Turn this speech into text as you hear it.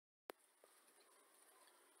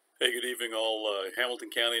Hey, good evening, all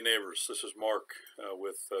Hamilton County neighbors. This is Mark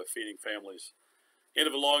with Feeding Families. End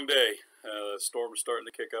of a long day. The storm is starting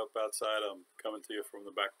to kick up outside. I'm coming to you from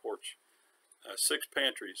the back porch. 6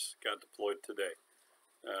 pantries got deployed today.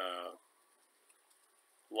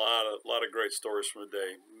 Lot of great stories from the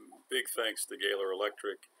day. Big thanks to Gaylor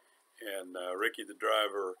Electric and Ricky, the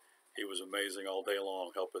driver. He was amazing all day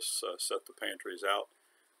long. Help us set the pantries out.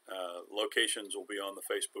 Locations will be on the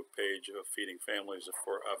Facebook page of Feeding Families of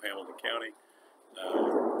Hamilton County.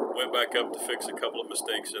 Went back up to fix a couple of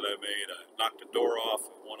mistakes that I made. I knocked a door off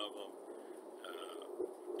of one of them,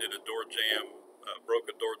 did a door jam,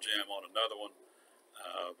 broke a door jam on another one.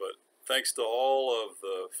 But thanks to all of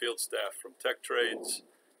the field staff from Tech Trades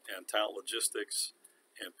and Talent Logistics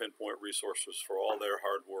and Pinpoint Resources for all their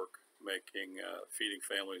hard work making Feeding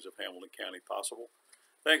Families of Hamilton County possible.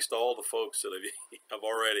 Thanks to all the folks that have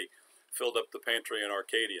already filled up the pantry in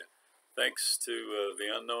Arcadia. Thanks to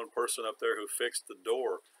the unknown person up there who fixed the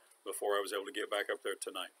door before I was able to get back up there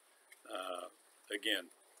tonight.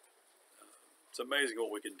 Again, it's amazing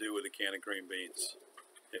what we can do with a can of green beans.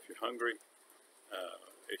 If you're hungry,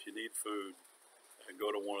 if you need food,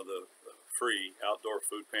 go to one of the free outdoor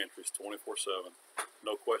food pantries 24/7.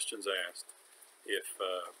 No questions asked. If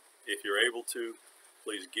you're able to,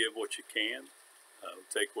 please give what you can.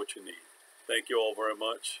 Take what you need. Thank you all very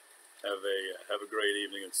much. Have a great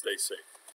evening and stay safe.